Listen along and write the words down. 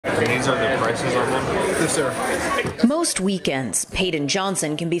And these are the prices on them? Yes, sir. Most weekends, Peyton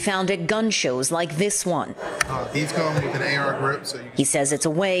Johnson can be found at gun shows like this one. These come with an AR grip. He says it's a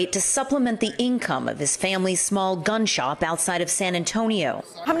way to supplement the income of his family's small gun shop outside of San Antonio.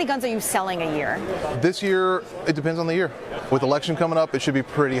 How many guns are you selling a year? This year, it depends on the year. With election coming up, it should be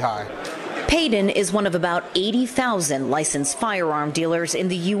pretty high. Peyton is one of about 80,000 licensed firearm dealers in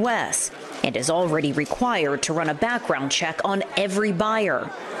the U.S. and is already required to run a background check on every buyer.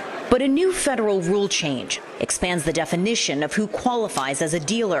 But a new federal rule change expands the definition of who qualifies as a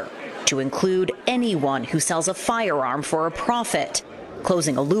dealer to include anyone who sells a firearm for a profit,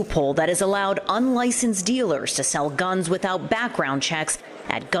 closing a loophole that has allowed unlicensed dealers to sell guns without background checks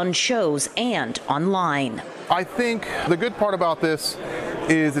at gun shows and online. I think the good part about this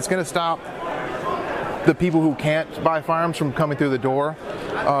is it's going to stop the people who can't buy firearms from coming through the door.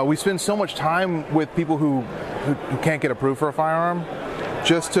 We spend so much time with people who can't get approved for a firearm,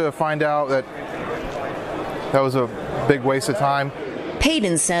 just to find out that that was a big waste of time.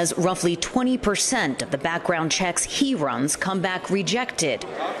 Peyton says roughly 20% of the background checks he runs come back rejected.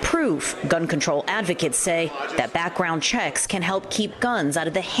 Proof gun control advocates say that background checks can help keep guns out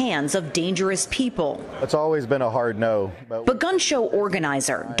of the hands of dangerous people. It's always been a hard no. But gun show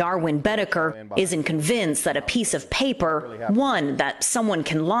organizer Darwin Bedecker isn't convinced that a piece of paper, one that someone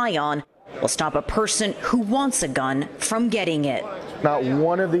can lie on, will stop a person who wants a gun from getting it. Not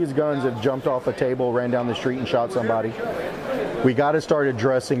one of these guns have jumped off a table, ran down the street and shot somebody. We got to start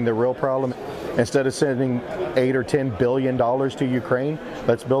addressing the real problem. Instead of sending $8 or $10 billion to Ukraine,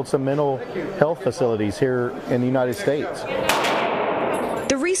 let's build some mental health facilities here in the United States.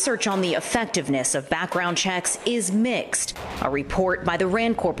 The research on the effectiveness of background checks is mixed. A report by the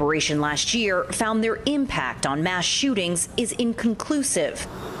Rand Corporation last year found their impact on mass shootings is inconclusive,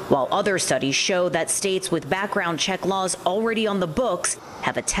 while other studies show that states with background check laws already on the books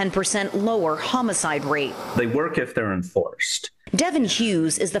have a 10% lower homicide rate. They work if they're enforced. Devin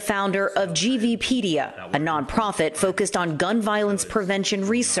Hughes is the founder of GVpedia, a nonprofit focused on gun violence prevention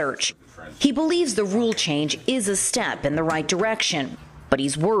research. He believes the rule change is a step in the right direction, but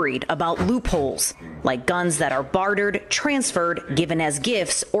he's worried about loopholes, like guns that are bartered, transferred, given as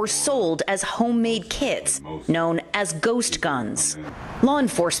gifts, or sold as homemade kits, known as ghost guns. Law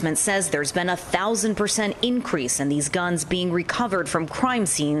enforcement says there's been a 1,000% increase in these guns being recovered from crime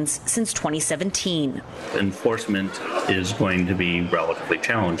scenes since 2017. Enforcement is going to be relatively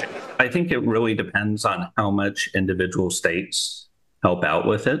challenging. I think it really depends on how much individual states help out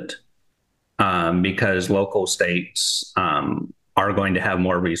with it, because local states are going to have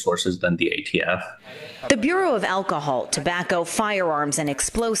more resources than the ATF. The Bureau of Alcohol, Tobacco, Firearms, and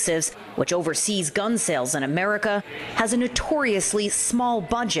Explosives, which oversees gun sales in America, has a notoriously small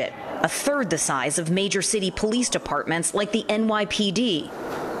budget, a third the size of major city police departments like the NYPD.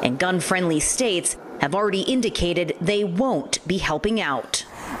 And gun-friendly states have already indicated they won't be helping out.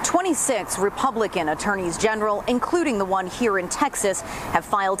 26 Republican attorneys general, including the one here in Texas, have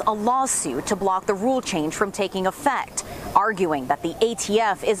filed a lawsuit to block the rule change from taking effect, arguing that the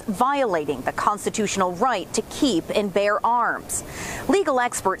ATF is violating the constitutional right to keep and bear arms. Legal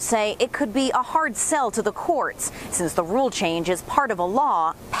experts say it could be a hard sell to the courts, since the rule change is part of a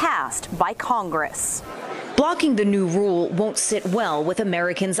law passed by Congress. Blocking the new rule won't sit well with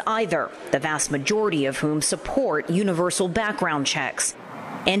Americans either, the vast majority of whom support universal background checks.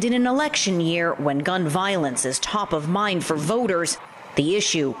 And in an election year when gun violence is top of mind for voters, the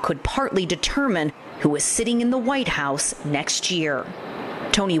issue could partly determine who is sitting in the White House next year.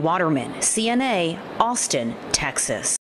 Tony Waterman, CNA, Austin, Texas.